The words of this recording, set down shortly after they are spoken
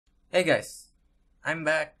Hey guys, I'm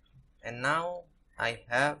back and now I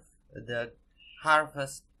have the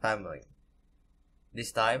harvest family.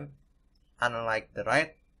 This time, unlike the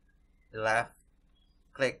right, the left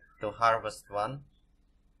click to harvest one,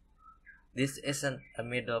 this isn't a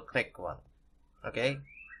middle click one, okay?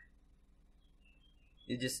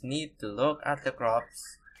 You just need to look at the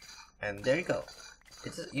crops and there you go.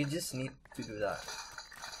 You just need to do that.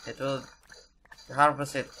 It will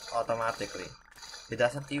harvest it automatically. It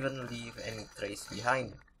doesn't even leave any trace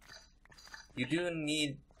behind. You do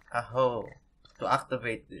need a hoe to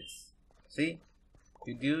activate this. See?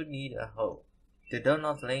 You do need a hoe. The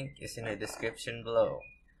download link is in the description below.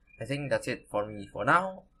 I think that's it for me for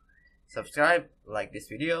now. Subscribe, like this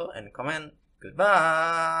video, and comment. Goodbye!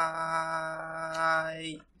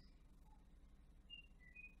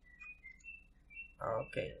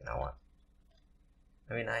 Okay, now what?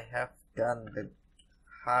 I have done the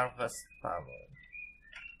harvest family.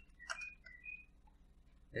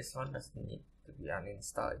 This one doesn't need to be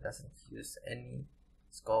uninstalled. It doesn't use any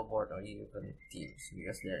scoreboard or even teams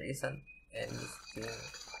because there isn't anything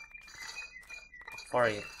for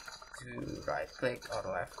it to right click or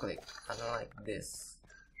left click. Unlike this,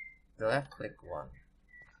 the left click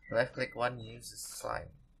one uses slime.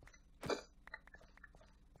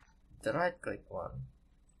 The right click one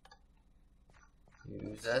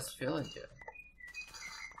uses villager.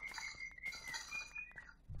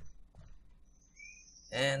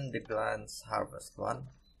 And the glance harvest one,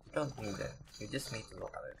 you don't need it. You just need to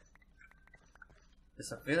look at it.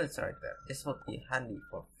 There's a village right there. This will be handy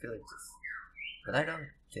for villages, but I don't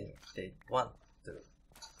think they want to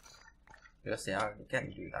because they already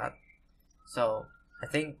can do that. So I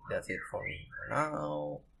think that's it for me for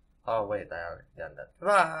now. Oh wait, I already done that.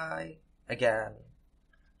 Bye again.